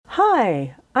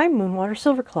Hi, I'm Moonwater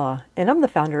Silverclaw, and I'm the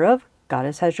founder of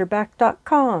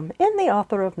GoddessHasYourBack.com and the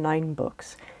author of 9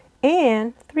 books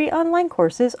and 3 online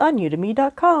courses on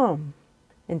Udemy.com.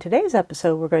 In today's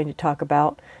episode, we're going to talk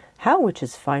about how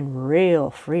witches find real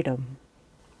freedom.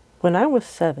 When I was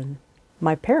 7,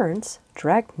 my parents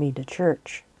dragged me to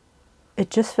church. It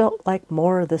just felt like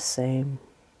more of the same.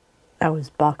 I was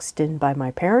boxed in by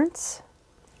my parents,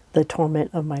 the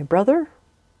torment of my brother,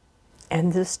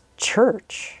 and this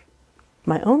church.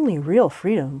 My only real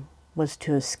freedom was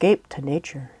to escape to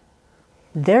nature.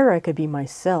 There I could be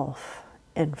myself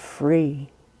and free.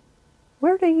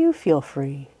 Where do you feel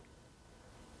free?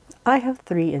 I have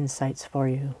 3 insights for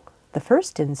you. The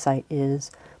first insight is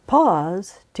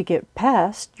pause to get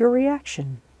past your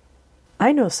reaction.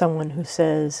 I know someone who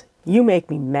says, "You make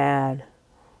me mad."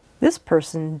 This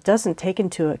person doesn't take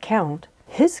into account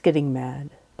his getting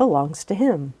mad belongs to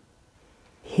him.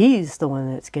 He's the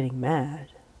one that's getting mad.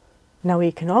 Now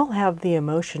we can all have the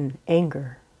emotion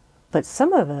anger, but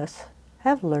some of us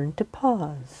have learned to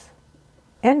pause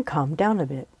and calm down a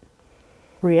bit.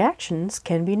 Reactions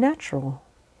can be natural.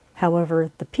 However,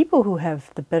 the people who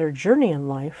have the better journey in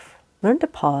life learn to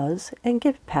pause and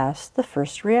get past the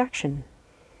first reaction.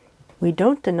 We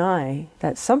don't deny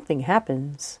that something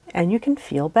happens and you can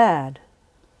feel bad.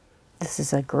 This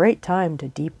is a great time to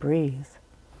deep breathe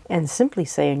and simply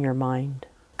say in your mind,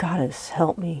 "Goddess,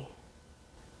 help me."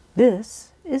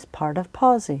 This is part of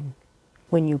pausing.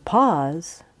 When you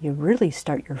pause, you really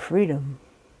start your freedom.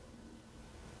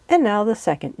 And now the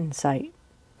second insight.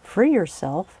 Free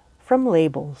yourself from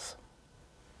labels.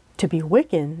 To be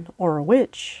Wiccan or a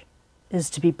witch is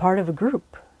to be part of a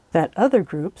group that other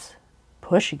groups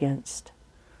push against.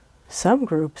 Some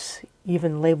groups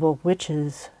even label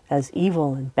witches as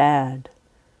evil and bad.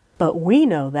 But we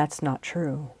know that's not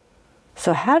true.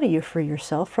 So how do you free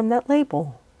yourself from that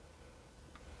label?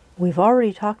 We've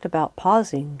already talked about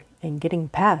pausing and getting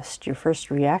past your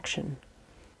first reaction.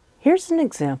 Here's an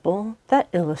example that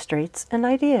illustrates an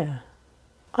idea.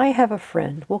 I have a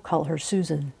friend, we'll call her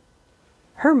Susan.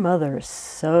 Her mother is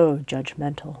so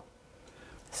judgmental.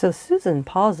 So Susan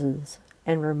pauses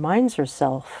and reminds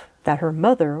herself that her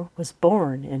mother was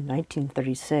born in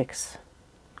 1936.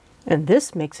 And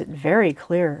this makes it very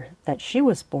clear that she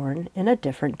was born in a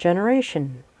different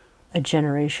generation. A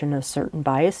generation of certain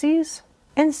biases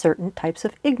and certain types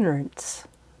of ignorance.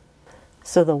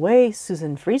 So the way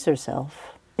Susan frees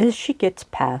herself is she gets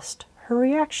past her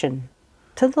reaction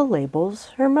to the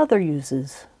labels her mother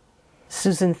uses.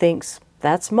 Susan thinks,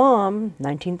 "That's Mom,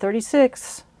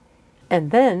 1936.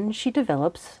 And then she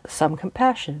develops some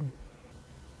compassion.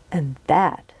 And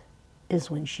that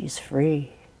is when she's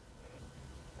free.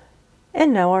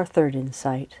 And now our third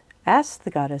insight. Ask the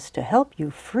goddess to help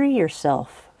you free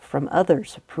yourself from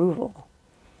others' approval.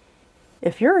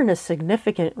 If you're in a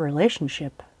significant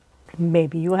relationship,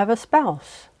 maybe you have a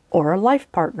spouse or a life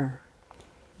partner,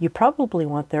 you probably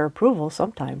want their approval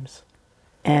sometimes,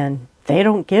 and they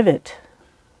don't give it.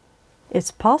 It's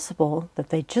possible that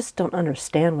they just don't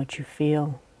understand what you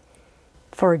feel.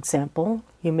 For example,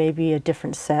 you may be a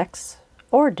different sex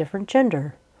or a different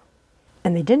gender,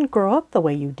 and they didn't grow up the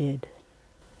way you did.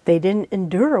 They didn't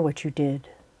endure what you did.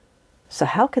 So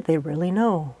how could they really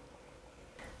know?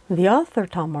 The author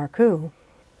Tom Marcoux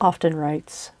often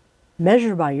writes,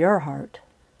 "Measure by your heart,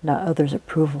 not others'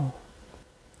 approval."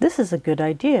 This is a good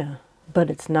idea, but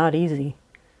it's not easy.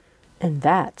 And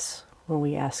that's when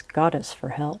we ask Goddess for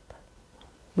help.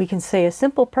 We can say a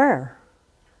simple prayer.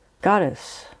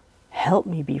 "Goddess, help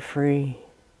me be free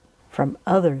from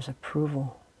others'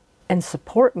 approval and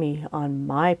support me on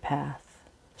my path,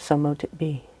 so mote it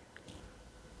be."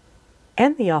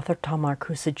 And the author Tom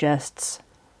Marcoux suggests,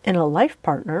 in a life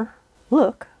partner,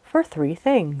 look for 3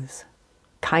 things: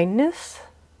 kindness,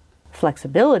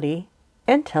 flexibility,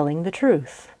 and telling the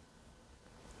truth.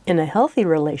 In a healthy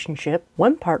relationship,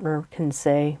 one partner can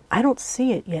say, "I don't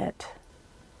see it yet.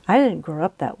 I didn't grow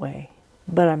up that way,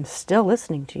 but I'm still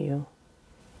listening to you."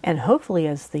 And hopefully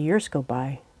as the years go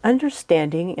by,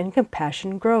 understanding and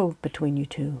compassion grow between you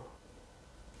two.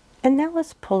 And now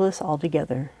let's pull this all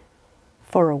together.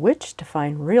 For a witch to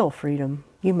find real freedom,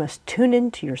 you must tune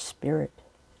into your spirit.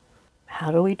 How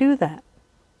do we do that?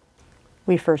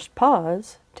 We first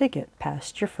pause to get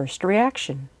past your first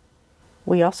reaction.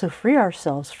 We also free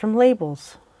ourselves from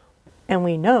labels. And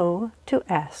we know to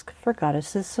ask for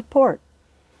Goddess's support.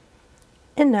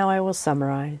 And now I will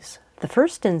summarize. The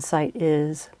first insight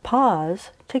is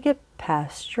pause to get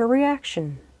past your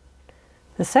reaction.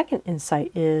 The second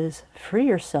insight is free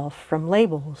yourself from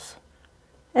labels.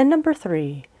 And number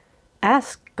 3,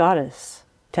 ask Goddess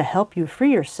to help you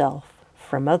free yourself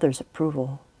from others'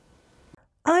 approval.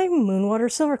 I'm Moonwater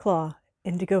Silverclaw,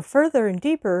 and to go further and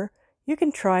deeper, you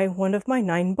can try one of my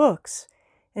 9 books.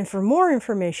 And for more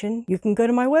information, you can go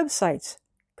to my websites,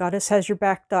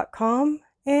 goddesshasyourback.com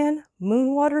and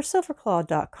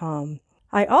moonwatersilverclaw.com.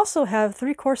 I also have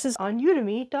 3 courses on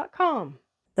udemy.com.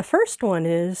 The first one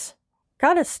is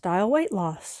Goddess Style Weight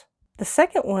Loss. The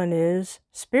second one is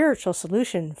Spiritual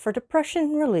Solution for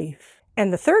Depression Relief.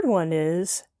 And the third one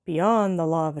is Beyond the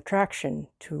Law of Attraction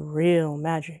to Real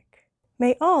Magic.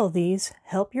 May all these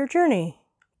help your journey.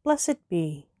 Blessed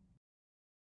be.